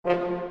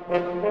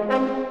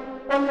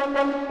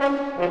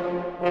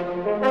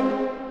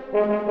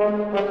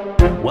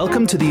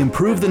Welcome to the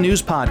Improve the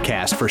News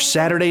podcast for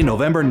Saturday,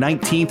 November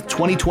 19th,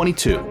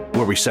 2022,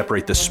 where we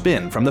separate the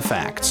spin from the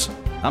facts.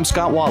 I'm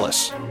Scott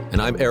Wallace.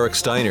 And I'm Eric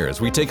Steiner as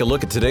we take a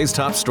look at today's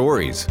top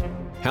stories.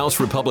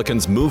 House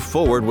Republicans move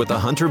forward with the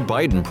Hunter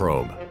Biden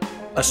probe.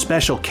 A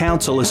special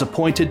counsel is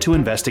appointed to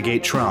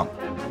investigate Trump.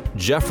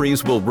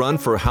 Jeffries will run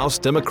for House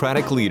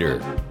Democratic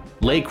leader.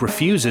 Lake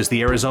refuses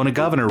the Arizona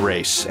governor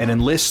race and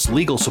enlists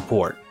legal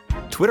support.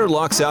 Twitter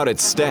locks out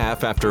its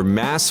staff after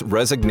mass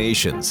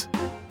resignations.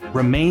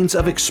 Remains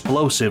of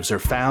explosives are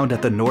found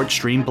at the Nord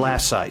Stream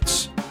blast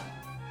sites.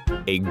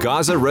 A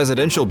Gaza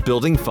residential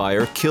building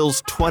fire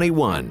kills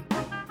 21.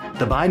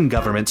 The Biden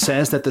government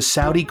says that the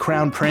Saudi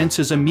crown prince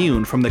is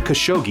immune from the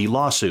Khashoggi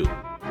lawsuit.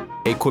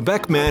 A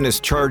Quebec man is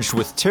charged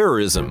with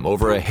terrorism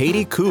over a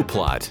Haiti coup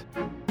plot.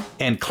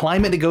 And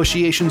climate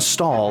negotiations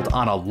stalled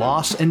on a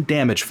loss and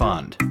damage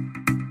fund.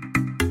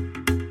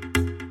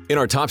 In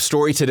our top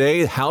story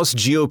today, House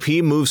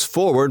GOP moves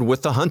forward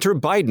with the Hunter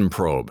Biden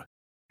probe.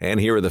 And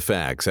here are the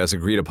facts as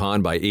agreed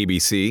upon by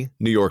ABC,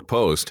 New York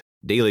Post,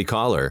 Daily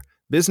Caller,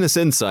 Business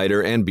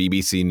Insider, and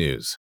BBC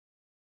News.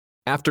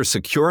 After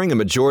securing a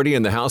majority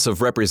in the House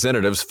of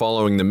Representatives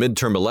following the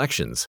midterm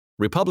elections,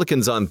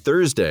 Republicans on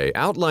Thursday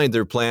outlined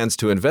their plans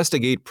to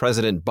investigate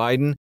President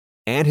Biden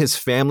and his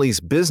family's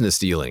business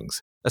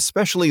dealings,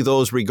 especially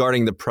those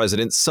regarding the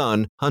president's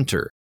son,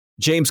 Hunter.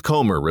 James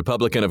Comer,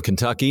 Republican of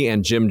Kentucky,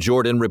 and Jim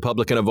Jordan,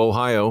 Republican of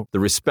Ohio, the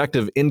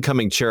respective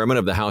incoming chairman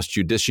of the House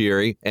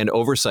Judiciary and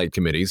Oversight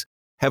Committees,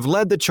 have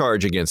led the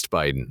charge against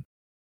Biden.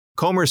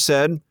 Comer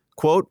said,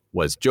 quote,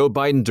 "Was Joe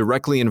Biden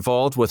directly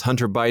involved with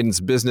Hunter Biden's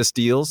business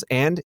deals,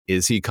 and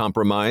is he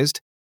compromised?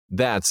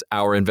 That's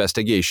our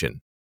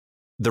investigation."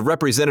 The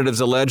representatives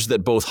allege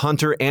that both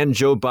Hunter and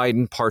Joe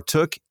Biden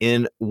partook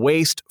in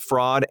waste,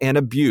 fraud, and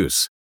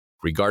abuse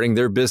regarding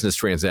their business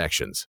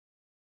transactions.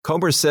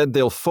 Comer said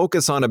they'll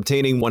focus on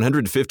obtaining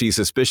 150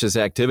 suspicious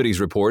activities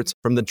reports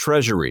from the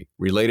Treasury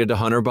related to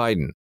Hunter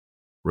Biden.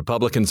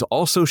 Republicans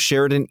also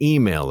shared an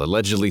email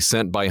allegedly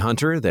sent by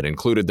Hunter that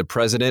included the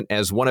president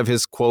as one of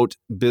his, quote,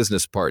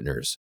 business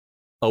partners.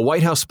 A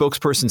White House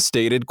spokesperson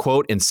stated,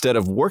 quote, "Instead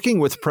of working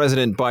with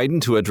President Biden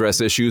to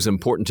address issues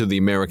important to the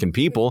American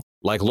people,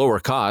 like lower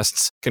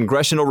costs,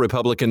 congressional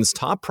Republicans'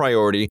 top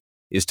priority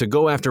is to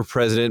go after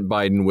President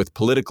Biden with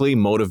politically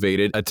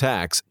motivated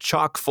attacks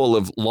chock full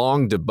of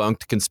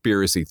long-debunked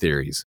conspiracy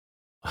theories."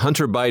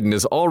 Hunter Biden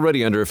is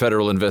already under a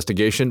federal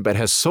investigation, but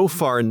has so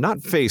far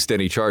not faced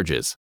any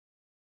charges.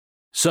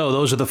 So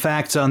those are the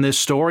facts on this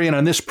story, and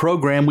on this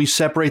program, we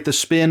separate the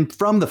spin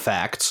from the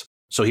facts.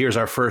 So here's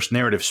our first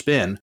narrative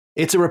spin.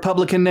 It's a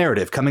Republican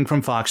narrative coming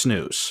from Fox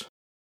News.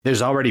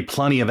 There's already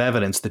plenty of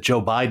evidence that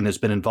Joe Biden has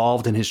been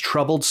involved in his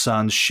troubled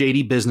son's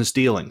shady business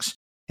dealings.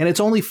 And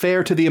it's only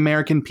fair to the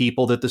American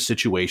people that the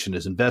situation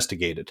is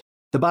investigated.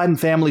 The Biden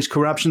family's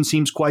corruption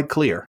seems quite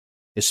clear,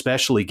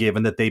 especially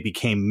given that they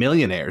became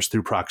millionaires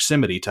through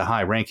proximity to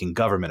high-ranking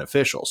government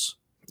officials.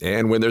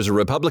 And when there's a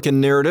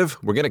Republican narrative,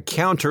 we're going to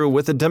counter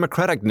with a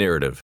Democratic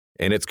narrative,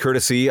 and it's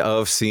courtesy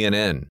of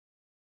CNN.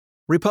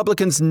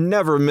 Republicans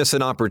never miss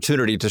an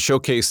opportunity to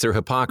showcase their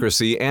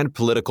hypocrisy and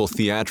political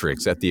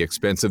theatrics at the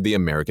expense of the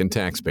American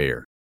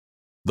taxpayer.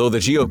 Though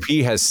the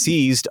GOP has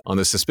seized on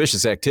the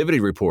suspicious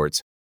activity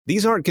reports,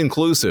 these aren't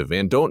conclusive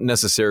and don't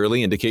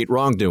necessarily indicate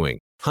wrongdoing.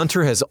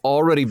 Hunter has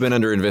already been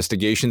under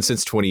investigation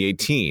since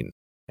 2018,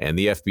 and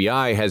the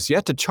FBI has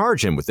yet to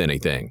charge him with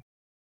anything.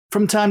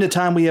 From time to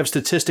time, we have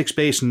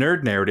statistics-based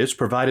nerd narratives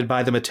provided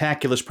by the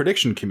Metaculus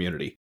prediction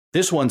community.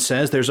 This one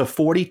says there's a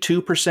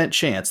 42%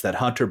 chance that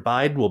Hunter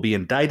Biden will be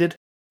indicted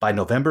by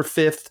November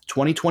 5th,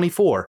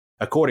 2024,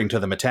 according to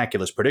the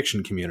Metaculus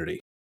prediction community.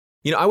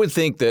 You know, I would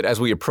think that as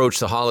we approach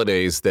the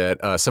holidays that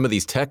some of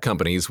these tech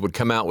companies would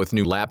come out with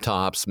new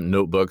laptops,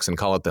 notebooks, and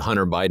call it the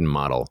Hunter Biden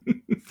model.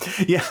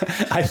 Yeah,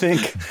 I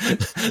think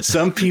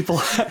some people...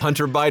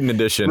 Hunter Biden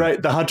edition.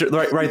 Right, the Hunter,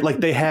 right. Like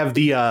they have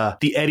the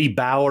Eddie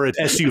Bauer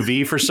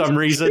SUV for some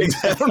reason.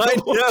 I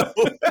know.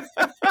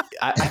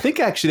 I think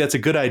actually that's a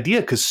good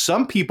idea because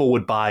some people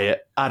would buy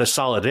it out of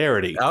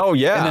solidarity. Oh,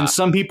 yeah. And then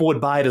some people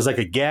would buy it as like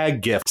a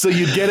gag gift. So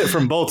you'd get it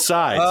from both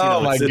sides.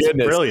 Oh, my goodness.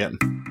 It's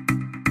brilliant.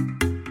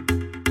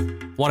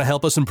 Want to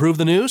help us improve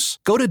the news?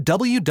 Go to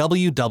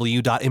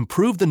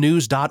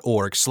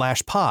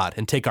www.improvethenews.org/pod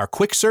and take our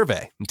quick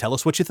survey and tell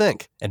us what you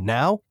think. And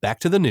now,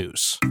 back to the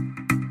news.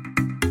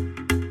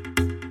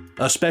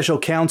 A special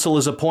counsel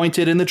is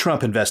appointed in the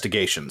Trump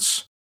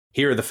investigations.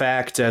 Here are the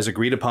facts as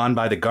agreed upon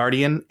by The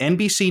Guardian,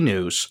 NBC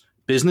News,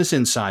 Business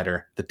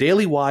Insider, The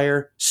Daily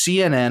Wire,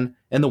 CNN,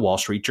 and The Wall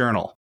Street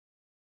Journal.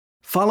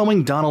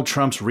 Following Donald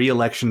Trump's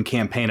re-election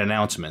campaign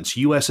announcements,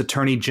 U.S.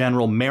 Attorney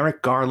General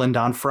Merrick Garland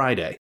on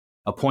Friday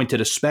appointed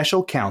a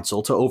special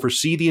counsel to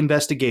oversee the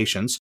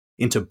investigations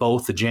into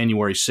both the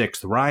January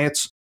 6th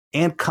riots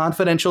and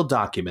confidential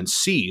documents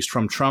seized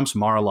from Trump's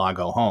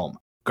Mar-a-Lago home.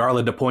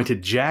 Garland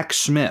appointed Jack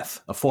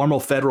Smith, a former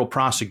federal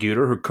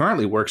prosecutor who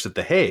currently works at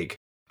The Hague,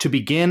 to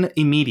begin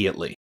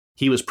immediately.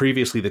 He was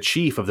previously the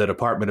chief of the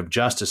Department of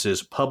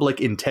Justice's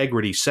Public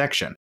Integrity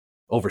Section,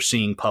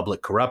 overseeing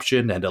public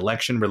corruption and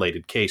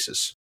election-related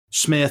cases.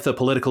 Smith, a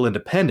political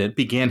independent,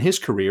 began his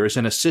career as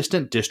an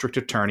assistant district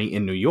attorney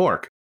in New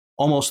York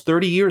almost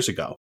 30 years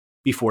ago,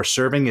 before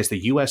serving as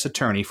the U.S.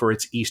 attorney for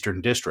its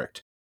Eastern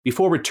District.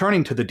 Before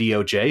returning to the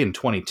DOJ in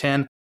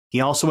 2010,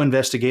 he also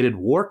investigated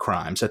war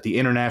crimes at the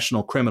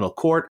International Criminal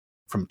Court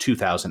from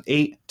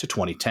 2008 to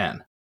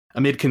 2010.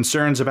 Amid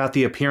concerns about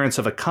the appearance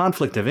of a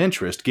conflict of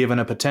interest given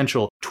a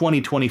potential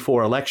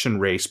 2024 election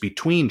race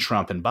between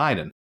Trump and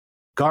Biden,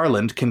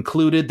 Garland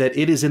concluded that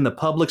it is in the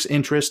public's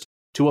interest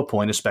to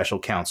appoint a special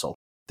counsel.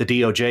 The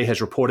DOJ has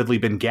reportedly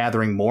been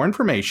gathering more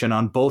information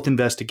on both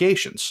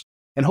investigations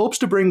and hopes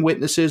to bring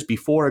witnesses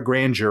before a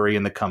grand jury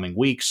in the coming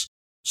weeks,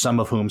 some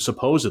of whom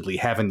supposedly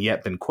haven't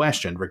yet been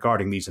questioned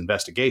regarding these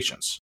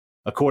investigations.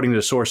 According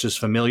to sources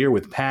familiar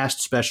with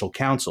past special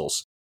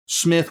counsels,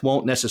 Smith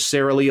won't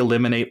necessarily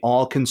eliminate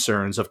all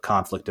concerns of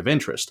conflict of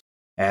interest,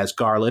 as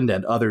Garland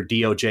and other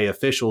DOJ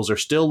officials are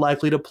still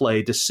likely to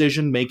play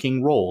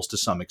decision-making roles to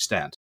some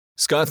extent.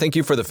 Scott, thank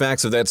you for the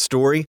facts of that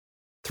story.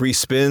 3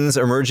 spins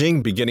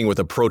emerging, beginning with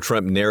a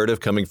pro-Trump narrative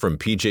coming from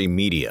PJ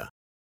Media.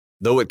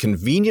 Though it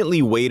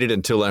conveniently waited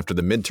until after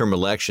the midterm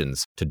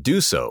elections to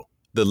do so,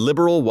 the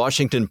liberal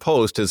Washington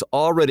Post has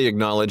already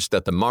acknowledged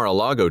that the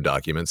Mar-a-Lago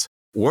documents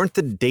weren't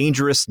the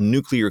dangerous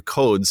nuclear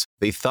codes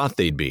they thought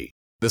they'd be.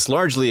 This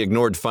largely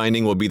ignored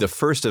finding will be the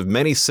first of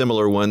many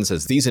similar ones,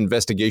 as these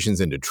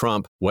investigations into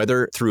Trump,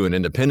 whether through an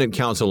independent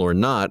counsel or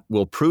not,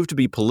 will prove to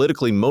be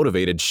politically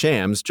motivated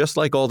shams just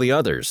like all the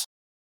others.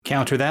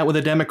 Counter that with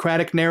a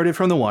Democratic narrative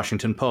from the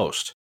Washington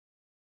Post.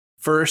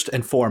 First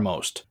and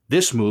foremost,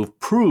 this move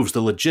proves the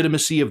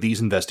legitimacy of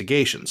these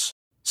investigations.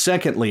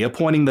 Secondly,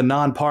 appointing the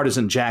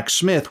nonpartisan Jack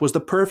Smith was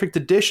the perfect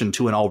addition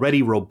to an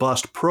already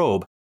robust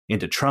probe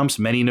into Trump's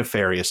many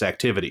nefarious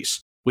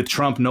activities. With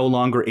Trump no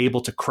longer able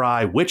to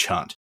cry witch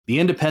hunt, the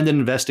independent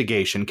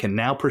investigation can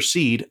now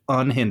proceed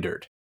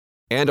unhindered.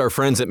 And our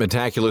friends at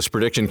Metaculus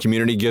Prediction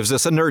Community gives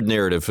us a nerd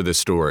narrative for this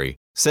story,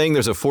 saying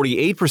there's a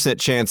 48%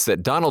 chance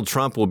that Donald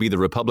Trump will be the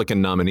Republican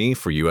nominee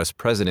for U.S.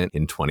 president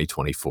in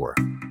 2024.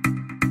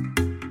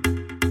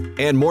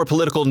 And more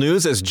political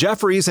news as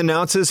Jeffries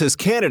announces his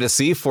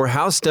candidacy for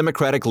House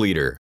Democratic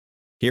leader.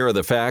 Here are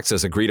the facts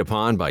as agreed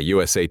upon by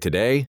USA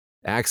Today,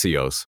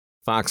 Axios,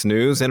 Fox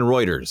News, and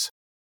Reuters.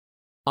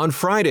 On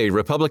Friday,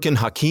 Republican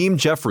Hakeem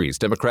Jeffries,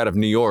 Democrat of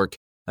New York,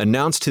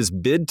 announced his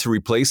bid to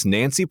replace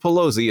Nancy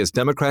Pelosi as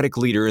Democratic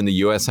leader in the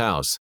U.S.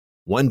 House,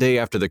 one day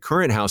after the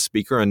current House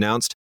Speaker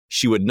announced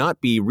she would not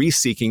be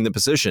re-seeking the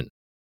position.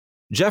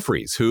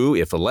 Jeffries, who,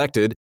 if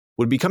elected,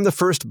 would become the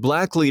first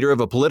black leader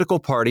of a political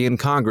party in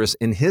Congress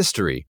in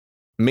history,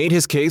 made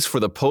his case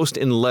for the post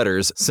in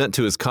letters sent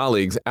to his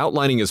colleagues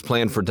outlining his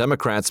plan for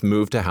Democrats'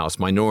 move to House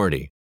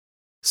minority.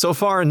 So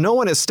far, no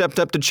one has stepped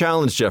up to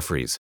challenge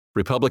Jeffries.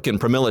 Republican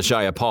Pramila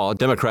Jayapal,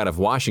 Democrat of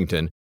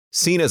Washington,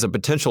 seen as a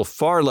potential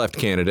far-left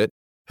candidate,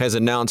 has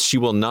announced she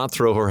will not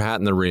throw her hat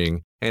in the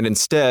ring and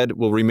instead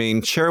will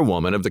remain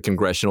chairwoman of the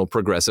Congressional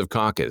Progressive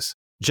Caucus.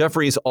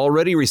 Jeffries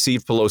already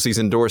received Pelosi's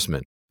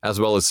endorsement, as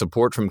well as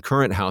support from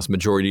current House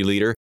Majority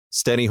Leader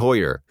Steny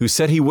Hoyer, who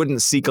said he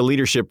wouldn't seek a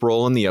leadership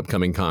role in the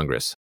upcoming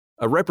Congress.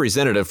 A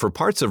representative for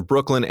parts of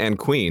Brooklyn and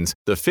Queens,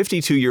 the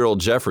 52-year-old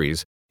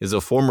Jeffries is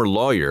a former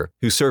lawyer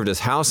who served as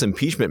House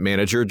impeachment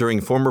manager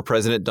during former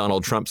President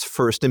Donald Trump's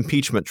first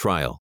impeachment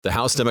trial. The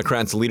House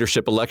Democrats'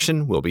 leadership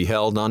election will be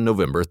held on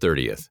November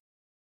 30th.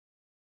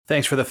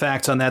 Thanks for the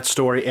facts on that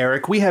story,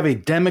 Eric. We have a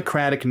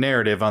Democratic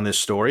narrative on this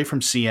story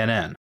from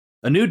CNN.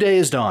 A new day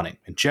is dawning,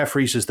 and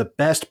Jeffries is the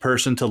best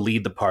person to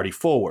lead the party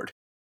forward,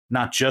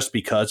 not just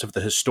because of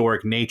the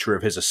historic nature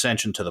of his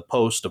ascension to the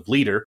post of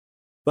leader,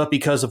 but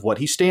because of what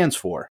he stands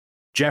for.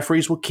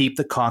 Jeffries will keep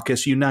the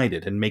caucus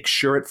united and make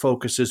sure it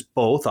focuses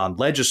both on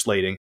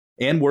legislating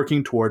and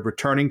working toward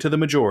returning to the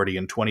majority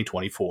in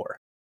 2024.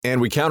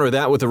 And we counter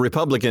that with a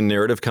Republican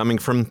narrative coming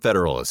from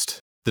Federalist.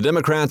 The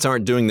Democrats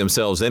aren't doing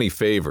themselves any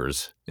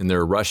favors in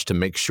their rush to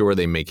make sure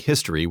they make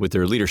history with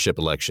their leadership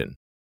election.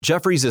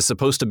 Jeffries is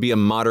supposed to be a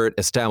moderate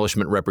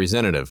establishment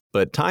representative,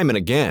 but time and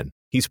again,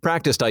 he's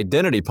practiced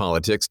identity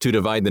politics to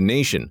divide the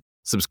nation,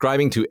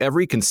 subscribing to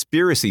every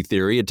conspiracy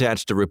theory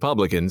attached to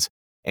Republicans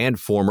and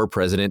former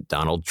President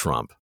Donald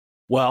Trump.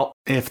 Well,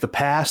 if the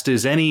past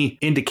is any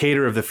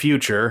indicator of the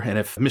future, and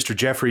if Mr.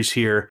 Jeffries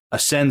here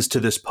ascends to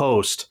this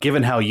post,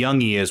 given how young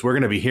he is, we're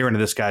going to be hearing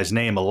this guy's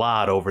name a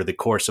lot over the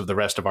course of the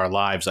rest of our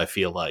lives, I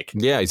feel like.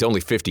 Yeah, he's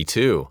only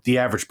 52. The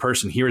average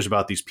person hears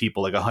about these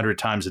people like 100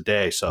 times a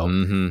day. So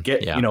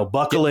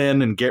buckle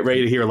in and get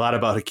ready to hear a lot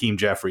about Hakeem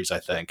Jeffries, I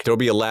think. There'll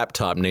be a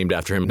laptop named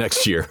after him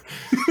next year.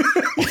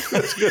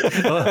 That's good.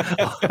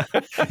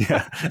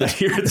 Yeah, I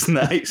hear it's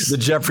nice. The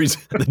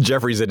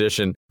Jeffries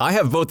edition. I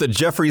have both the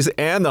Jeffries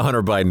and the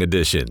Hunter Biden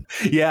edition.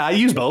 Yeah, I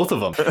use both of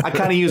them. I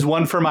kind of use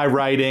one for my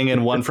writing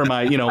and one for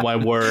my, my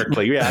work.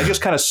 Like, yeah, I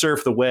just kind of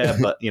surf the web,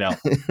 but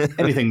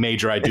anything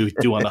major I do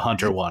on the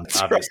Hunter one,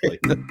 obviously.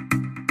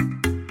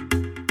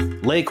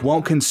 Lake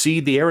won't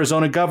concede the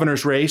Arizona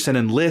governor's race and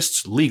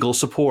enlists legal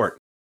support.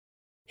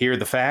 Here are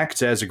the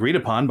facts as agreed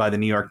upon by the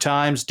New York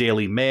Times,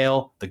 Daily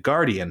Mail, The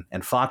Guardian,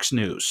 and Fox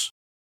News.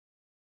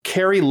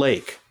 Kari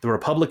Lake, the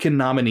Republican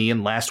nominee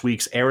in last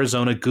week's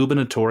Arizona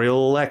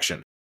gubernatorial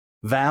election,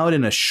 vowed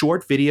in a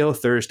short video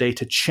Thursday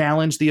to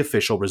challenge the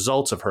official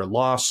results of her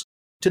loss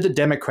to the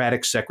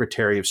Democratic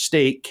Secretary of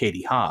State,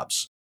 Katie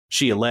Hobbs.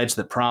 She alleged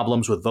that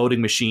problems with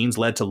voting machines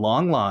led to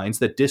long lines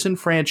that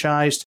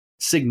disenfranchised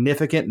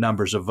significant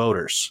numbers of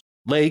voters.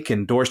 Lake,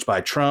 endorsed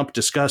by Trump,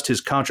 discussed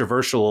his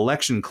controversial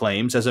election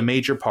claims as a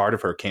major part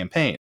of her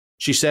campaign.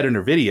 She said in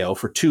her video,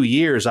 "For 2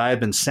 years, I have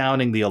been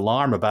sounding the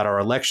alarm about our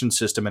election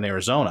system in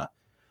Arizona.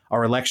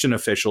 Our election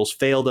officials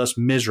failed us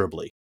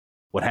miserably.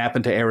 What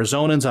happened to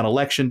Arizonans on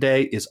Election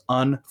Day is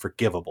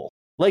unforgivable."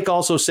 Lake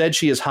also said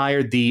she has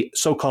hired the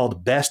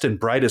so-called best and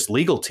brightest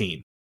legal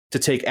team to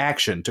take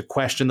action to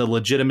question the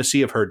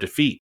legitimacy of her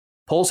defeat.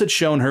 Polls had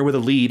shown her with a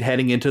lead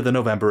heading into the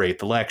November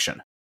 8th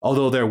election.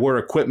 Although there were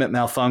equipment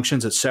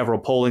malfunctions at several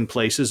polling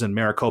places in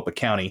Maricopa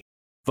County,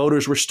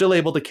 voters were still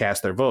able to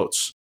cast their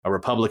votes. A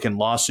Republican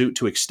lawsuit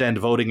to extend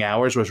voting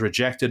hours was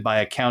rejected by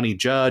a county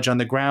judge on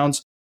the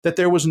grounds that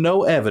there was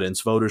no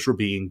evidence voters were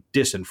being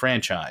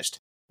disenfranchised.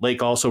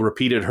 Lake also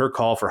repeated her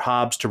call for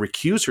Hobbs to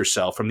recuse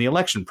herself from the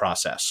election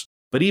process.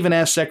 But even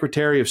as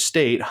Secretary of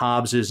State,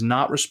 Hobbs is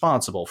not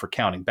responsible for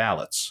counting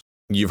ballots.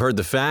 You've heard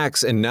the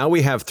facts, and now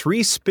we have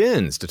 3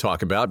 spins to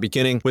talk about,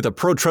 beginning with a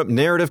pro-Trump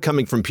narrative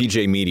coming from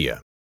PJ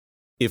Media.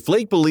 If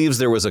Lake believes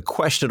there was a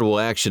questionable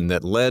action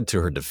that led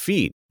to her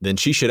defeat, then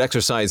she should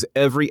exercise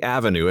every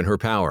avenue in her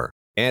power.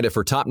 And if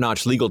her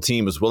top-notch legal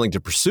team is willing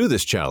to pursue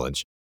this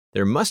challenge,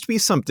 there must be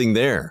something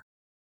there.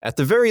 At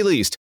the very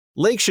least,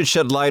 Lake should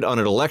shed light on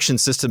an election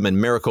system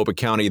in Maricopa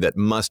County that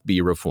must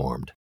be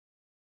reformed.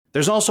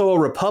 There's also a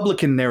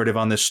Republican narrative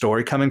on this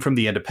story coming from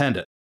The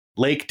Independent.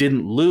 Lake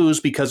didn't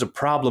lose because of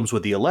problems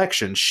with the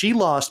election. She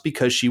lost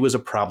because she was a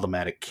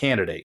problematic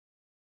candidate.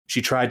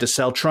 She tried to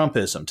sell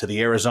Trumpism to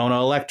the Arizona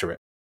electorate.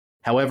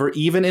 However,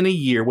 even in a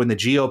year when the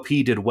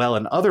GOP did well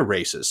in other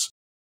races,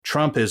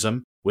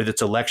 Trumpism, with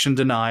its election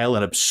denial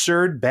and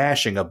absurd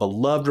bashing of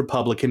beloved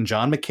Republican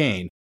John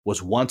McCain,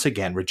 was once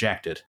again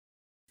rejected.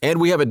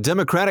 And we have a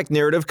Democratic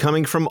narrative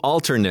coming from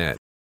AlterNet.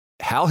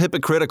 How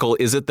hypocritical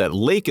is it that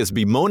Lake is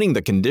bemoaning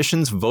the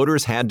conditions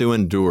voters had to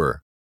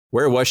endure?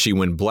 Where was she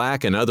when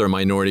Black and other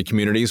minority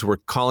communities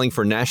were calling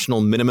for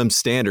national minimum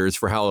standards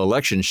for how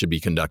elections should be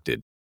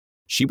conducted?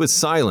 She was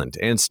silent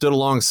and stood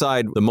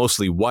alongside the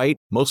mostly white,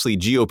 mostly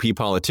GOP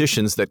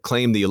politicians that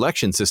claimed the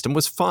election system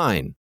was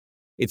fine.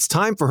 It's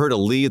time for her to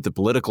leave the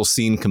political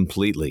scene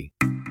completely.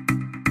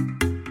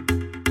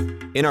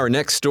 In our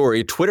next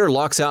story, Twitter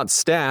locks out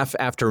staff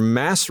after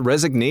mass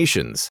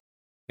resignations.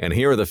 And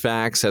here are the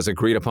facts as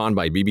agreed upon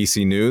by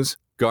BBC News,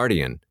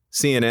 Guardian,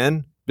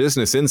 CNN,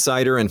 Business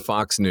Insider, and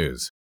Fox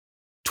News.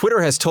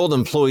 Twitter has told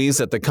employees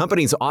that the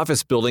company's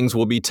office buildings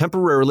will be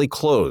temporarily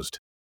closed.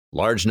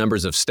 Large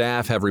numbers of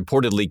staff have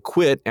reportedly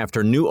quit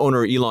after new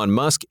owner Elon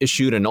Musk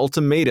issued an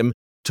ultimatum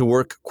to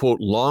work, quote,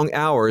 long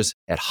hours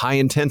at high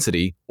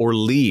intensity or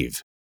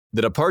leave.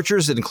 The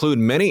departures include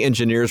many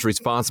engineers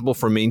responsible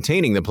for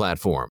maintaining the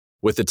platform.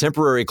 With the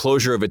temporary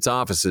closure of its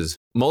offices,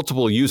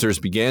 multiple users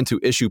began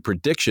to issue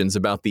predictions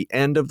about the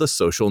end of the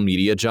social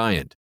media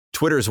giant.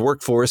 Twitter's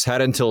workforce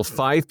had until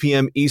 5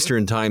 p.m.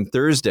 Eastern Time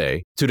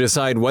Thursday to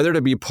decide whether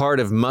to be part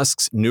of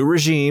Musk's new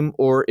regime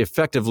or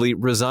effectively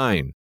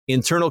resign.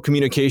 Internal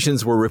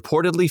communications were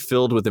reportedly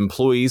filled with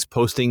employees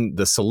posting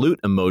the salute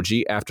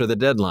emoji after the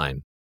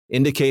deadline,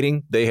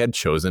 indicating they had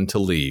chosen to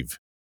leave.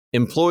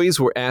 Employees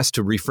were asked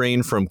to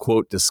refrain from,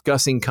 quote,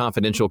 discussing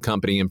confidential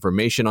company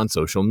information on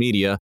social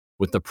media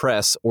with the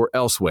press or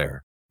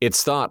elsewhere.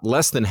 It's thought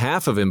less than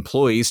half of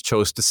employees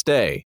chose to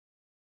stay.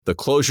 The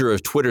closure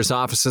of Twitter's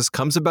offices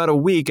comes about a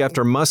week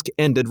after Musk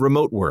ended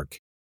remote work.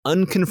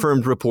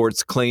 Unconfirmed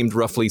reports claimed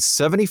roughly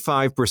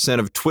 75%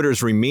 of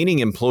Twitter's remaining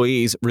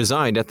employees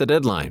resigned at the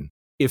deadline.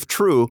 If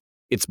true,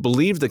 it's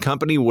believed the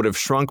company would have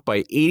shrunk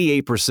by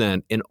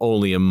 88% in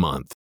only a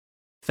month.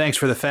 Thanks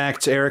for the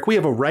facts, Eric. We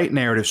have a right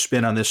narrative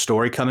spin on this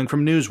story coming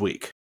from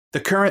Newsweek. The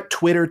current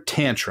Twitter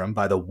tantrum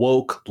by the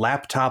woke,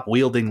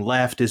 laptop-wielding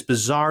left is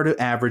bizarre to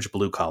average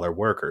blue-collar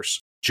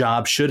workers.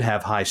 Jobs should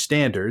have high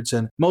standards,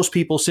 and most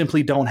people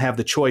simply don't have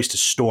the choice to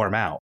storm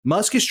out.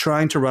 Musk is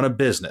trying to run a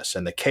business,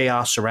 and the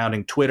chaos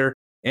surrounding Twitter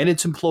and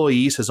its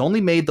employees has only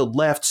made the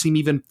left seem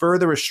even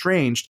further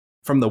estranged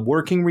from the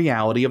working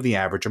reality of the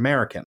average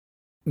American.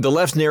 The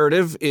left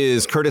narrative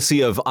is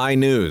courtesy of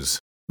iNews.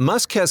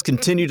 Musk has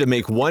continued to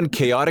make one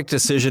chaotic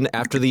decision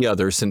after the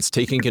other since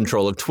taking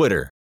control of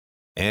Twitter.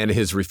 And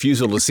his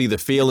refusal to see the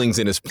failings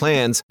in his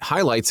plans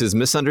highlights his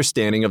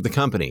misunderstanding of the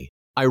company.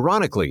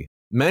 Ironically,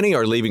 many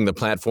are leaving the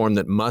platform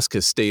that Musk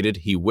has stated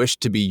he wished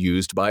to be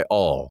used by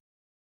all.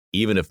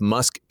 Even if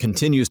Musk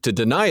continues to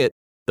deny it,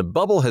 the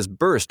bubble has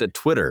burst at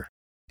Twitter.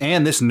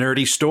 And this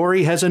nerdy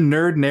story has a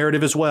nerd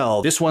narrative as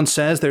well. This one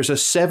says there's a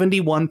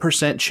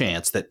 71%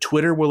 chance that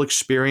Twitter will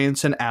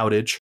experience an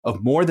outage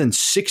of more than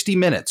 60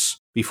 minutes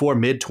before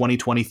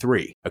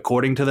mid-2023,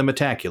 according to the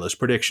Metaculus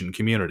prediction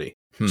community.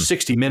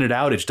 60-minute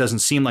outage doesn't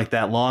seem like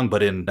that long,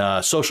 but in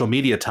social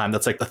media time,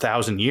 that's like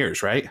 1,000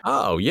 years, right?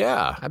 Oh,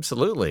 yeah,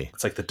 absolutely.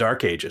 It's like the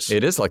Dark Ages.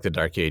 It is like the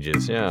Dark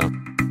Ages, yeah.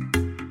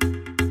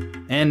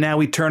 And now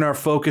we turn our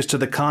focus to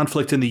the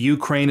conflict in the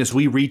Ukraine as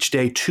we reach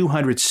day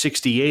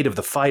 268 of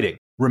the fighting.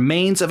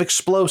 Remains of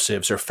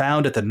explosives are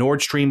found at the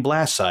Nord Stream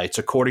blast sites,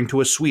 according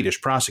to a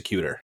Swedish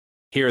prosecutor.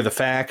 Here are the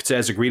facts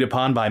as agreed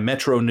upon by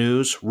Metro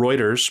News,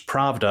 Reuters,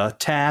 Pravda,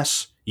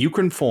 TASS,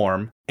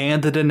 Ukrinform,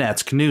 and the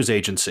Donetsk news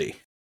agency.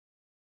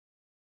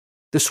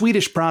 The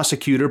Swedish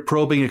prosecutor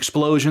probing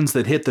explosions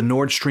that hit the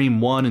Nord Stream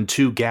 1 and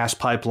 2 gas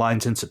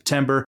pipelines in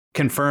September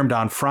confirmed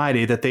on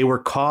Friday that they were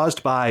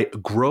caused by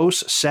gross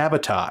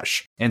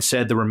sabotage and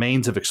said the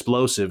remains of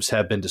explosives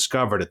have been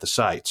discovered at the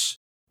sites.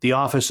 The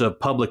Office of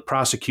Public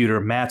Prosecutor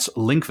Mats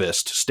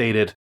Lindqvist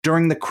stated,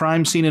 "During the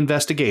crime scene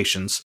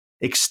investigations,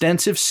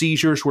 extensive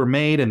seizures were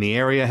made and the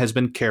area has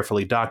been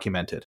carefully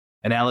documented.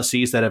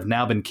 Analyses that have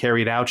now been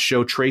carried out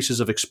show traces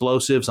of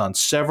explosives on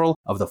several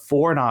of the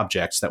foreign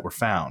objects that were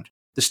found."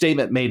 The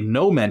statement made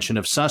no mention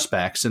of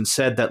suspects and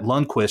said that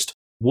Lundqvist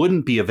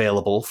wouldn't be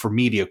available for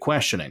media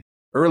questioning.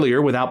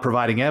 Earlier, without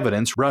providing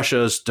evidence,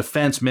 Russia's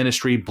defense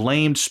ministry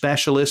blamed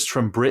specialists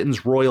from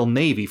Britain's Royal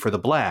Navy for the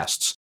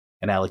blasts,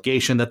 an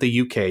allegation that the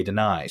UK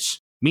denies.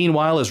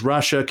 Meanwhile, as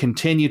Russia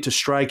continued to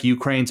strike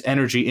Ukraine's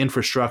energy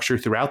infrastructure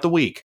throughout the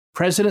week,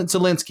 President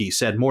Zelensky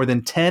said more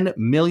than 10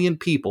 million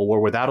people were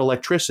without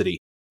electricity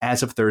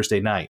as of Thursday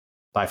night.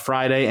 By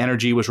Friday,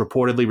 energy was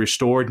reportedly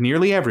restored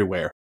nearly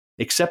everywhere,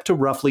 except to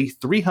roughly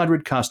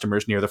 300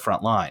 customers near the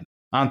front line.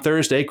 On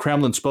Thursday,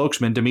 Kremlin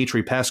spokesman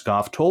Dmitry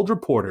Peskov told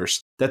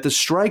reporters that the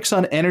strikes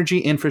on energy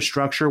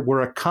infrastructure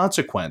were a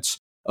consequence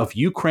of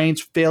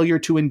Ukraine's failure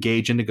to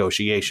engage in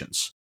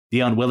negotiations. The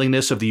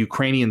unwillingness of the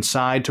Ukrainian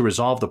side to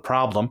resolve the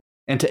problem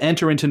and to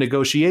enter into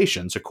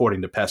negotiations,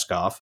 according to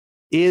Peskov,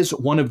 is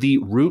one of the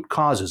root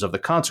causes of the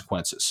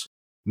consequences.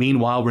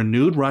 Meanwhile,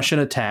 renewed Russian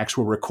attacks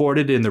were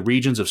recorded in the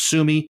regions of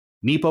Sumy,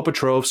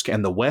 Dnipropetrovsk,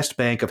 and the West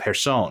Bank of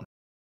Kherson,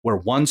 where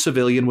one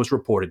civilian was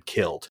reported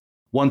killed.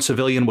 One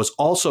civilian was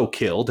also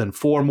killed and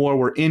 4 more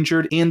were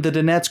injured in the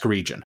Donetsk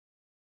region.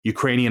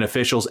 Ukrainian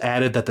officials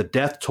added that the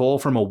death toll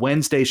from a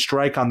Wednesday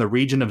strike on the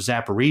region of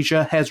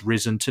Zaporizhia has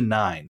risen to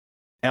 9.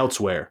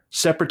 Elsewhere,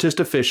 separatist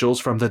officials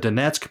from the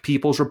Donetsk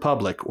People's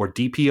Republic, or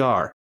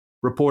DPR,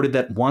 reported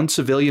that 1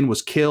 civilian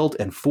was killed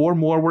and 4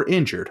 more were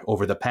injured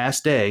over the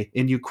past day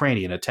in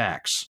Ukrainian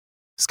attacks.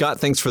 Scott,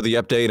 thanks for the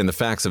update and the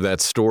facts of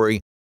that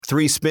story.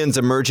 3 spins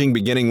emerging,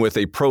 beginning with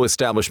a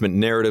pro-establishment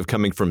narrative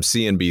coming from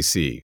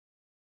CNBC.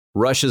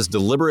 Russia's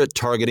deliberate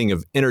targeting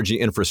of energy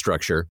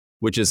infrastructure,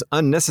 which is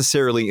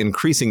unnecessarily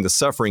increasing the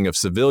suffering of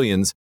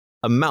civilians,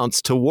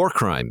 amounts to war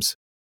crimes.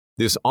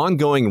 This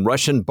ongoing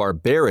Russian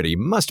barbarity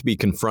must be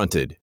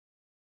confronted.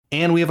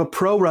 And we have a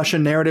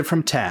pro-Russian narrative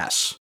from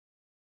TASS.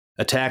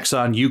 Attacks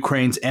on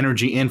Ukraine's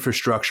energy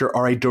infrastructure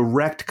are a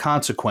direct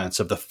consequence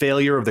of the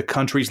failure of the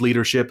country's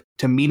leadership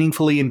to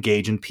meaningfully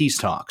engage in peace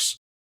talks.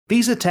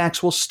 These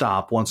attacks will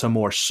stop once a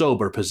more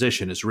sober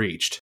position is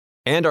reached.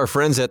 And our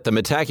friends at the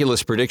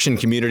Metaculous Prediction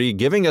Community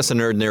giving us a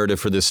nerd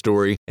narrative for this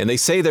story, and they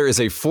say there is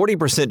a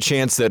 40%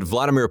 chance that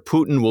Vladimir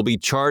Putin will be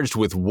charged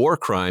with war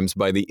crimes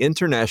by the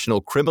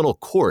International Criminal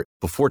Court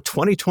before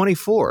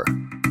 2024.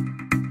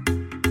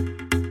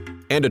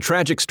 And a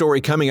tragic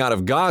story coming out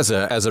of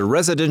Gaza as a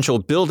residential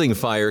building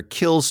fire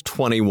kills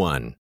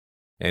 21.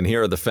 And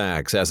here are the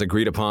facts as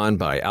agreed upon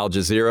by Al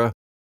Jazeera,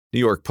 New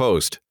York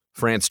Post,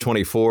 France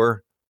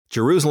 24,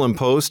 Jerusalem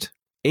Post,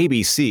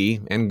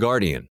 ABC, and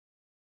Guardian.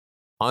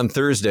 On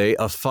Thursday,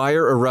 a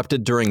fire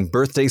erupted during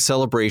birthday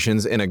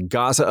celebrations in a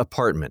Gaza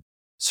apartment,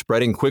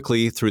 spreading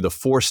quickly through the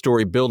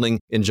 4-story building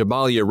in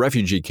Jabalia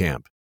refugee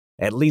camp.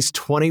 At least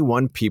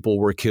 21 people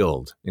were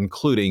killed,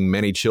 including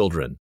many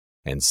children,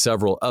 and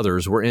several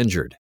others were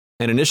injured.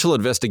 An initial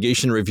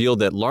investigation revealed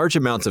that large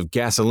amounts of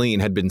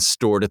gasoline had been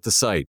stored at the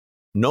site.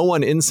 No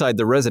one inside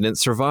the residence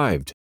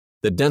survived.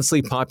 The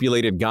densely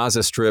populated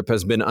Gaza Strip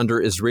has been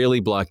under Israeli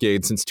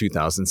blockade since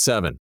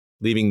 2007,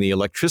 leaving the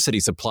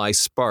electricity supply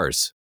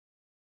sparse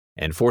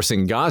and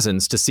forcing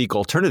Gazans to seek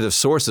alternative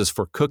sources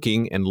for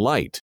cooking and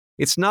light.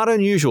 It's not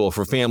unusual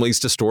for families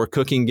to store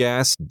cooking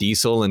gas,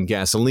 diesel, and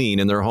gasoline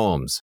in their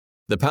homes.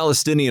 The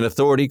Palestinian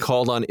Authority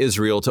called on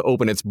Israel to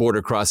open its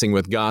border crossing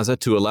with Gaza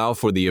to allow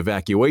for the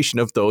evacuation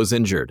of those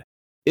injured.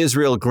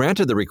 Israel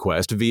granted the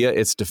request via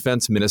its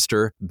defense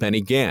minister,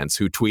 Benny Gantz,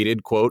 who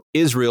tweeted, quote,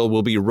 "Israel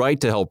will be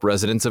right to help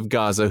residents of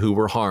Gaza who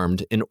were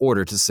harmed in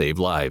order to save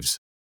lives."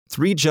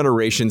 3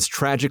 generations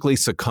tragically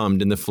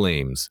succumbed in the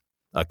flames.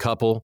 A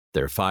couple,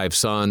 their 5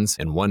 sons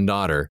and 1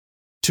 daughter,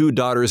 2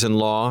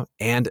 daughters-in-law,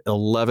 and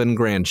 11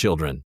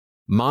 grandchildren.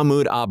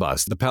 Mahmoud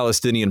Abbas, the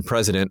Palestinian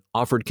president,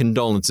 offered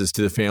condolences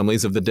to the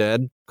families of the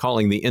dead,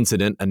 calling the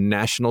incident a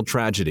national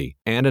tragedy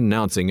and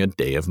announcing a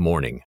day of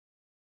mourning.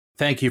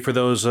 Thank you for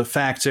those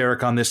facts,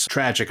 Eric, on this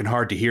tragic and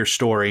hard-to-hear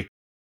story.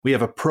 We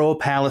have a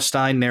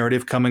pro-Palestine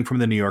narrative coming from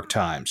the New York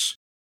Times.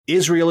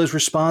 Israel is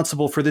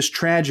responsible for this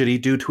tragedy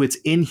due to its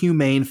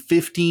inhumane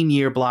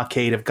 15-year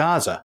blockade of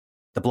Gaza.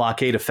 The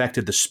blockade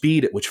affected the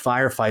speed at which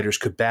firefighters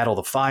could battle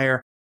the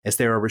fire, as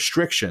there are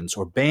restrictions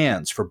or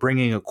bans for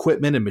bringing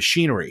equipment and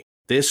machinery.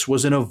 This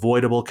was an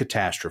avoidable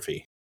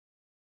catastrophe.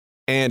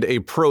 And a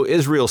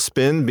pro-Israel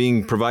spin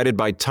being provided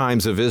by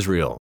Times of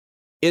Israel.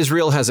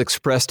 Israel has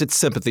expressed its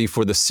sympathy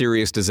for the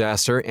serious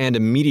disaster and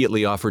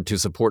immediately offered to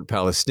support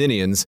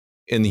Palestinians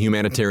in the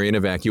humanitarian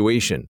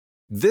evacuation.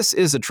 This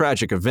is a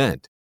tragic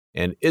event,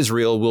 and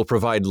Israel will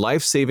provide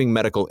life-saving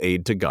medical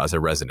aid to Gaza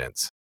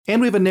residents. And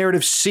we have a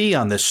narrative C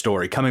on this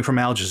story coming from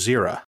Al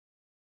Jazeera.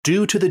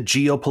 Due to the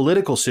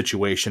geopolitical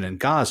situation in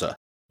Gaza,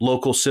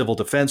 local civil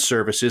defense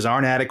services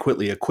aren't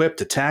adequately equipped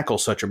to tackle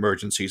such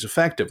emergencies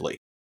effectively.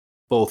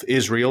 Both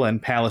Israel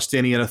and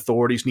Palestinian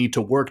authorities need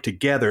to work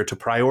together to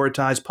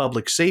prioritize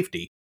public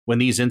safety when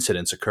these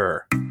incidents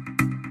occur.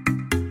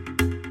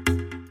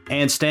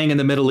 And staying in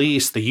the Middle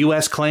East, the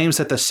U.S. claims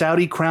that the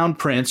Saudi Crown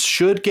Prince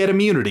should get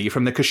immunity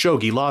from the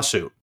Khashoggi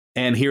lawsuit.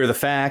 And here are the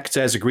facts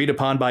as agreed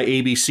upon by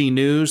ABC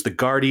News, The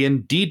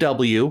Guardian,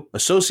 DW,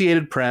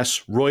 Associated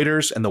Press,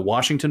 Reuters, and The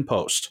Washington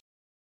Post.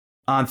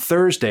 On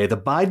Thursday, the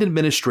Biden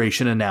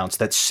administration announced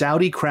that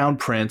Saudi Crown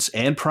Prince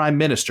and Prime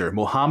Minister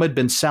Mohammed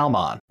bin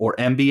Salman, or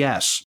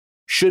MBS,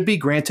 should be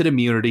granted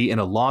immunity in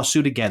a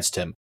lawsuit against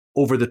him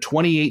over the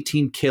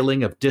 2018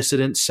 killing of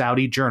dissident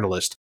Saudi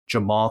journalist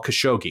Jamal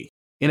Khashoggi.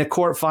 In a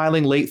court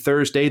filing late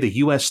Thursday, the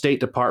U.S.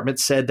 State Department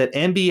said that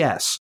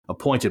MBS,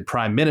 appointed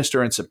Prime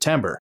Minister in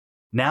September,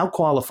 now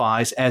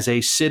qualifies as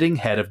a sitting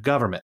head of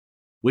government,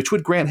 which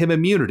would grant him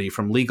immunity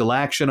from legal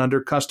action under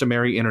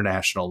customary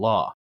international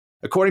law.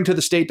 According to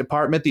the State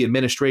Department, the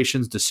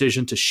administration's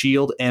decision to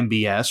shield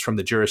MBS from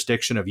the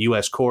jurisdiction of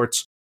U.S.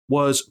 courts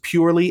was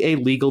purely a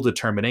legal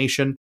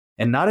determination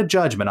and not a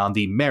judgment on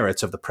the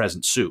merits of the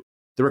present suit.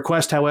 The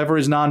request, however,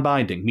 is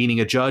non-binding, meaning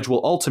a judge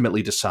will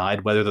ultimately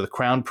decide whether the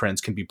Crown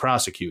Prince can be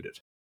prosecuted.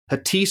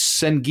 Hatis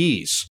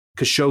Sengiz,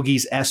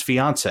 Khashoggi's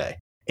ex-fiancé,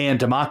 and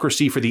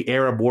Democracy for the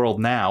Arab World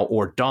Now,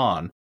 or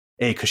DAWN,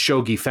 a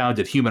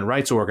Khashoggi-founded human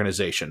rights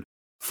organization,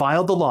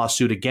 filed the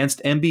lawsuit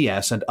against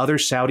MBS and other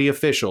Saudi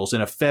officials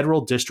in a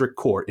federal district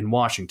court in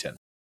Washington.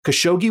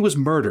 Khashoggi was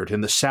murdered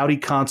in the Saudi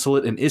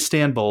consulate in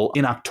Istanbul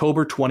in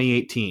October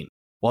 2018.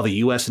 While the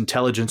U.S.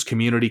 intelligence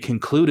community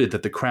concluded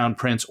that the Crown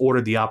Prince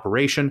ordered the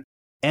operation,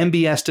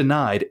 MBS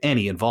denied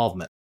any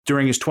involvement.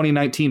 During his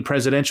 2019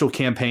 presidential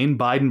campaign,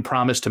 Biden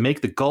promised to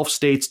make the Gulf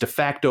state's de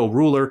facto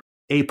ruler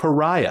a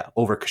pariah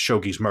over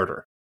Khashoggi's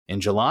murder. In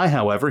July,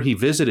 however, he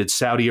visited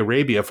Saudi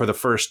Arabia for the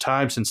first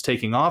time since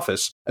taking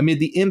office amid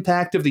the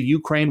impact of the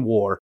Ukraine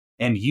war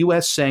and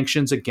U.S.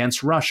 sanctions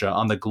against Russia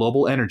on the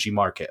global energy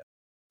market.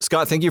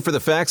 Scott, thank you for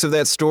the facts of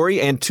that story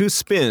and two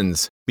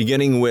spins,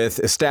 beginning with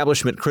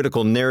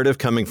establishment-critical narrative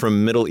coming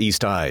from Middle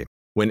East Eye.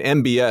 When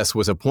MBS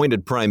was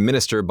appointed prime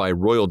minister by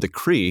royal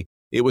decree,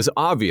 it was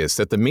obvious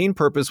that the main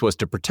purpose was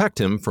to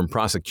protect him from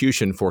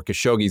prosecution for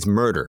Khashoggi's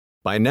murder.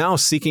 By now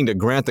seeking to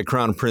grant the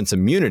Crown Prince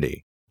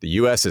immunity, the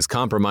U.S. is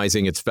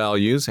compromising its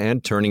values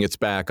and turning its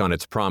back on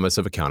its promise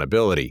of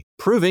accountability,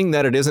 proving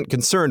that it isn't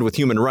concerned with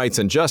human rights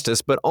and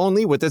justice, but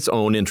only with its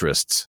own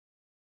interests.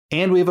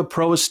 And we have a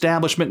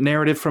pro-establishment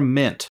narrative from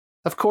Mint.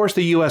 Of course,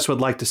 the U.S.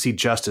 would like to see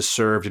justice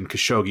served in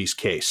Khashoggi's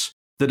case.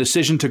 The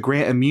decision to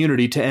grant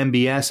immunity to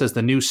MBS as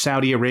the new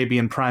Saudi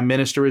Arabian prime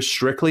minister is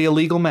strictly a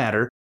legal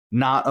matter,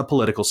 not a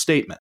political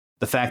statement.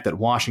 The fact that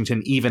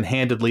Washington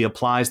even-handedly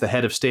applies the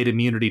head of state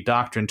immunity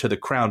doctrine to the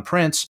Crown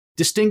Prince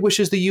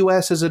distinguishes the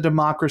U.S. as a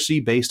democracy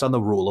based on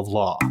the rule of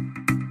law.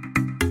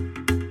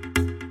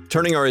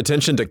 Turning our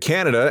attention to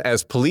Canada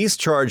as police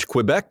charge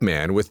Quebec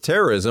man with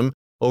terrorism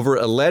over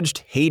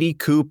alleged Haiti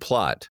coup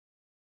plot.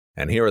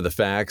 And here are the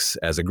facts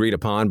as agreed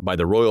upon by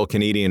the Royal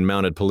Canadian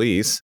Mounted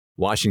Police,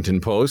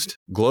 Washington Post,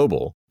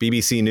 Global,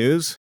 BBC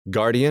News,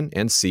 Guardian,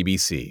 and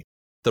CBC.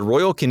 The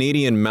Royal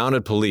Canadian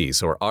Mounted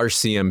Police, or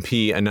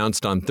RCMP,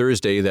 announced on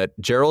Thursday that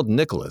Gerald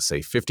Nicholas, a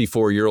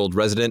 54-year-old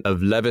resident of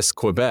Lévis,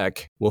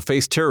 Quebec, will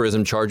face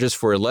terrorism charges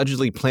for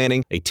allegedly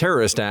planning a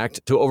terrorist act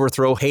to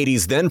overthrow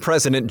Haiti's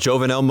then-president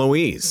Jovenel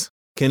Moïse.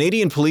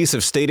 Canadian police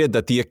have stated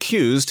that the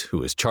accused,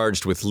 who is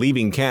charged with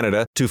leaving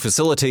Canada to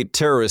facilitate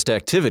terrorist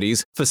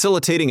activities,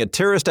 facilitating a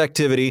terrorist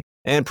activity,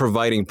 and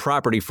providing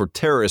property for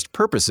terrorist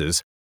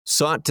purposes,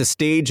 sought to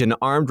stage an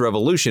armed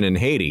revolution in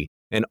Haiti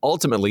and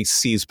ultimately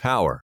seize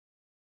power.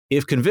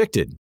 If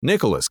convicted,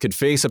 Nicholas could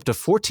face up to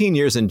 14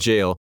 years in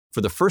jail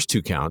for the first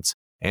two counts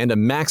and a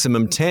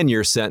maximum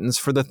 10-year sentence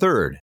for the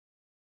third.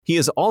 He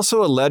is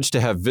also alleged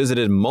to have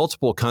visited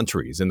multiple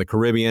countries in the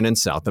Caribbean and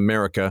South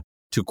America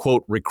to,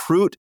 quote,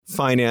 recruit,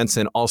 finance,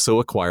 and also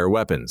acquire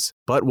weapons,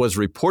 but was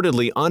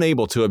reportedly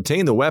unable to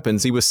obtain the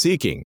weapons he was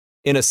seeking.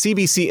 In a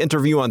CBC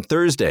interview on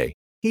Thursday,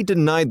 he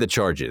denied the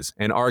charges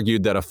and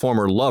argued that a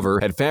former lover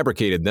had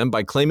fabricated them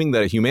by claiming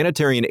that a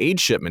humanitarian aid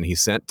shipment he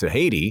sent to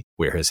Haiti,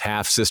 where his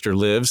half-sister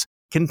lives,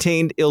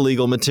 contained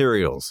illegal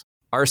materials.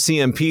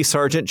 RCMP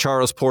Sergeant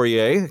Charles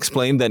Poirier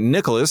explained that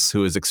Nicholas,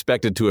 who is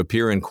expected to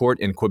appear in court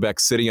in Quebec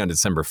City on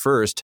December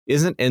 1st,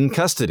 isn't in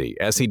custody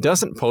as he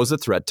doesn't pose a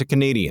threat to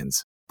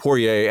Canadians.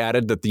 Poirier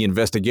added that the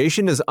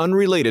investigation is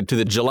unrelated to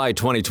the July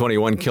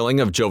 2021 killing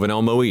of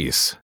Jovenel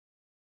Moïse.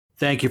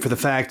 Thank you for the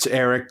facts,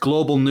 Eric.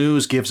 Global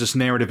News gives us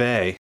narrative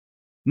A.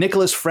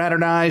 Nicholas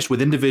fraternized with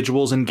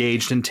individuals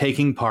engaged in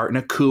taking part in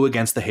a coup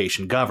against the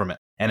Haitian government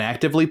and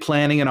actively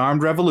planning an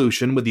armed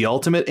revolution with the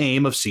ultimate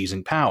aim of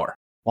seizing power.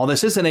 While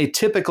this isn't a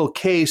typical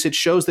case, it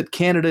shows that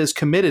Canada is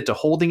committed to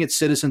holding its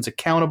citizens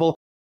accountable,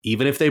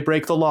 even if they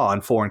break the law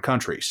in foreign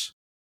countries.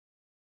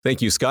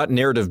 Thank you, Scott.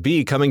 Narrative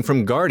B coming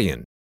from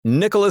Guardian.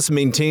 Nicholas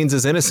maintains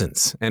his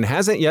innocence and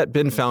hasn't yet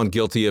been found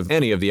guilty of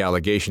any of the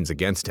allegations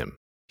against him.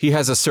 He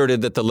has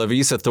asserted that the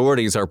Lévis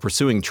authorities are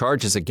pursuing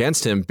charges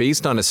against him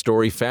based on a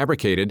story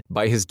fabricated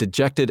by his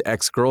dejected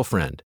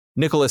ex-girlfriend.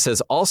 Nicholas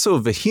has also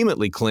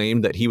vehemently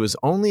claimed that he was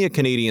only a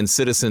Canadian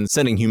citizen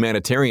sending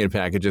humanitarian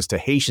packages to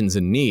Haitians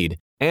in need,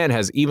 and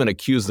has even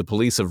accused the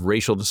police of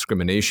racial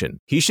discrimination.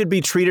 He should be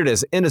treated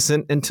as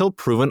innocent until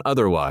proven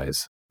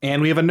otherwise.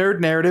 And we have a nerd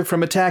narrative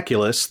from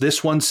Metaculus.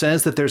 This one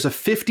says that there's a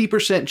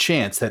 50%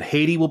 chance that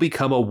Haiti will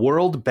become a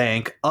World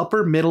Bank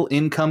upper middle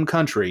income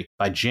country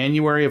by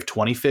January of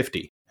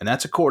 2050. And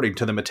that's according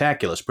to the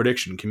Metaculus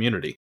prediction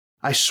community.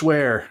 I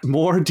swear,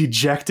 more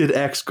dejected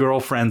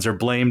ex-girlfriends are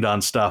blamed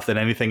on stuff than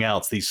anything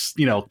else. These,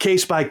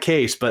 case by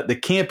case, but they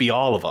can't be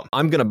all of them.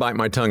 I'm going to bite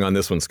my tongue on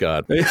this one,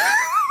 Scott.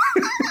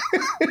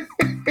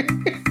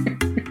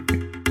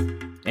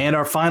 And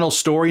our final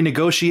story,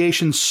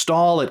 negotiations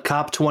stall at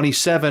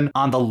COP27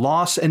 on the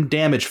Loss and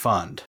Damage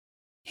Fund.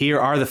 Here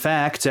are the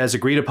facts as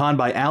agreed upon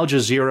by Al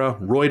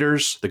Jazeera,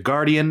 Reuters, The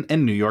Guardian,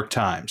 and New York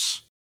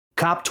Times.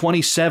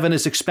 COP27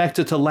 is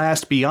expected to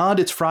last beyond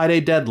its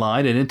Friday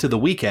deadline and into the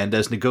weekend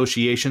as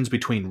negotiations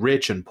between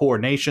rich and poor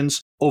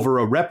nations over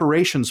a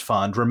reparations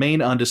fund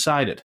remain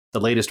undecided. The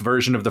latest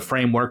version of the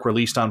framework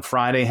released on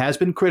Friday has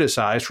been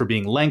criticized for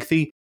being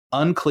lengthy,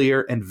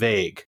 unclear, and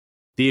vague.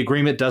 The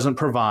agreement doesn't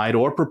provide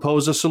or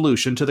propose a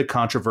solution to the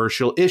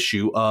controversial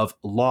issue of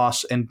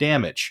loss and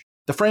damage.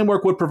 The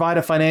framework would provide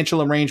a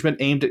financial arrangement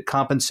aimed at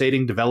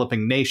compensating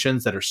developing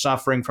nations that are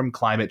suffering from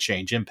climate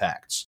change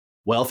impacts.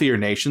 Wealthier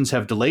nations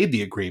have delayed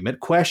the agreement,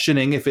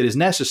 questioning if it is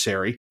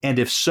necessary, and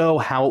if so,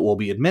 how it will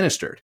be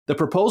administered. The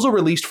proposal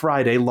released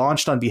Friday,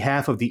 launched on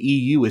behalf of the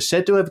EU, is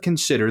said to have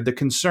considered the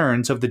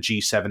concerns of the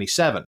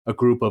G77, a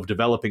group of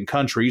developing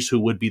countries who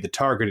would be the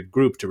targeted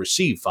group to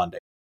receive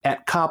funding.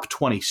 At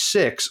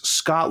COP26,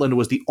 Scotland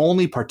was the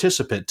only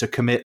participant to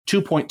commit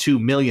 $2.2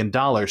 million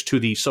to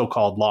the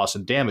so-called Loss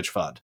and Damage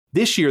Fund.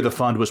 This year, the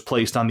fund was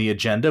placed on the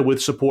agenda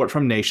with support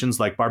from nations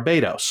like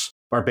Barbados.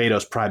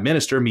 Barbados Prime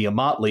Minister Mia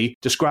Mottley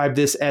described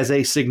this as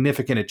a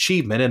significant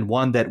achievement and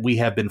one that we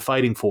have been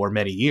fighting for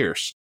many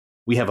years.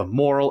 We have a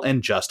moral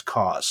and just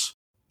cause.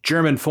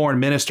 German Foreign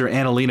Minister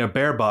Annalena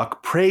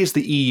Baerbock praised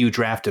the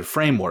EU-drafted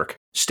framework,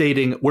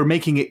 stating, "We're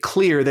making it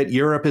clear that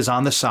Europe is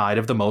on the side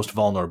of the most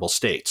vulnerable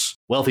states."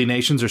 Wealthy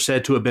nations are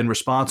said to have been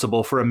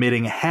responsible for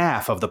emitting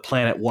half of the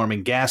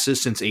planet-warming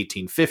gases since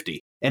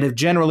 1850, and have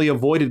generally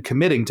avoided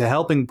committing to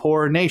helping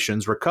poorer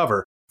nations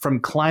recover from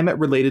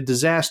climate-related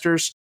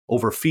disasters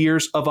over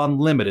fears of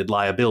unlimited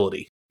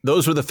liability.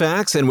 Those were the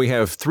facts, and we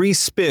have 3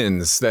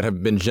 spins that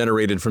have been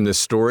generated from this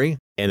story.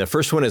 And the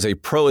first one is a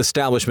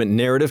pro-establishment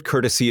narrative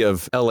courtesy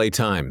of LA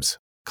Times.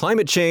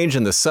 Climate change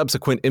and the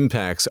subsequent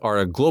impacts are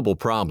a global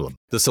problem.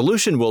 The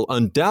solution will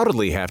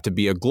undoubtedly have to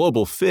be a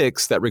global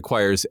fix that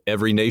requires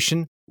every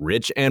nation,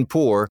 rich and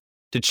poor,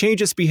 to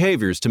change its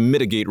behaviors to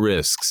mitigate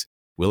risks.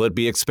 Will it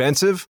be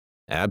expensive?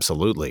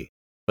 Absolutely.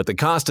 But the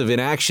cost of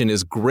inaction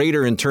is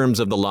greater in terms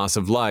of the loss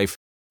of life,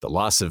 the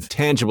loss of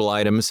tangible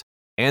items,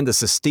 and the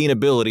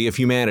sustainability of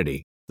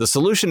humanity. The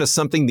solution is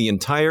something the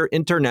entire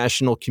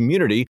international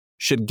community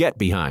should get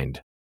behind.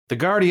 The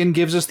Guardian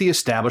gives us the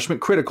establishment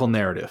critical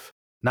narrative.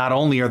 Not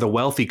only are the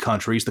wealthy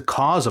countries the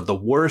cause of the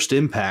worst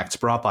impacts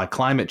brought by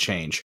climate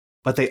change,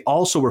 but they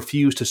also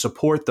refuse to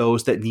support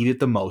those that need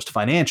it the most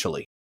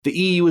financially. The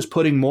EU is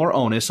putting more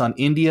onus on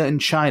India and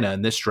China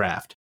in this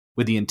draft,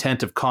 with the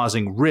intent of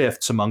causing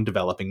rifts among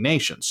developing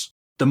nations.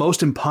 The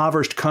most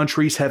impoverished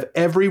countries have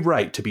every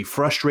right to be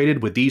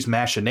frustrated with these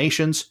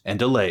machinations and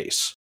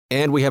delays.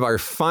 And we have our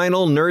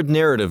final nerd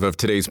narrative of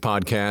today's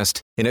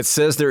podcast, and it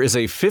says there is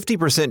a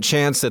 50%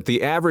 chance that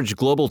the average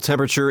global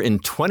temperature in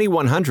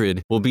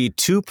 2100 will be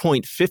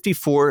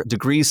 2.54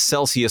 degrees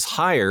Celsius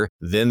higher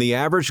than the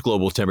average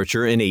global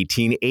temperature in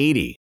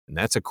 1880. And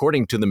that's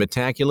according to the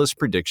Metaculus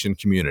prediction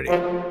community.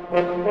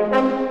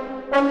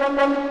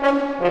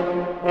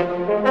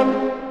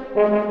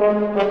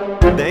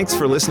 Thanks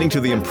for listening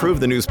to the Improve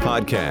the News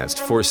podcast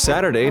for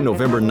Saturday,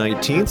 November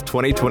 19th,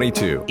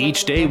 2022.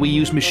 Each day, we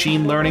use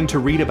machine learning to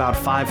read about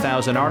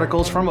 5,000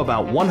 articles from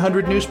about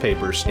 100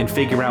 newspapers and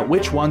figure out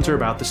which ones are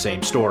about the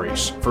same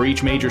stories. For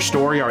each major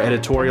story, our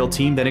editorial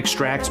team then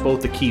extracts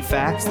both the key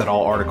facts that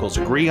all articles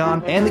agree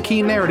on and the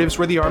key narratives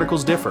where the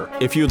articles differ.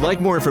 If you'd like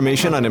more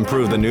information on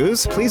Improve the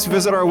News, please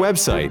visit our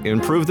website,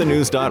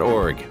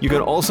 improvethenews.org. You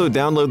can also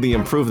download the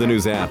Improve the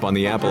News app on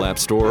the Apple App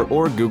Store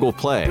or Google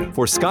Play.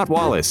 For Scott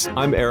Wallace,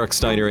 I'm Eric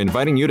Steiner,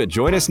 inviting you to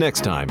join us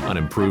next time on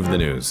Improve the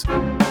News.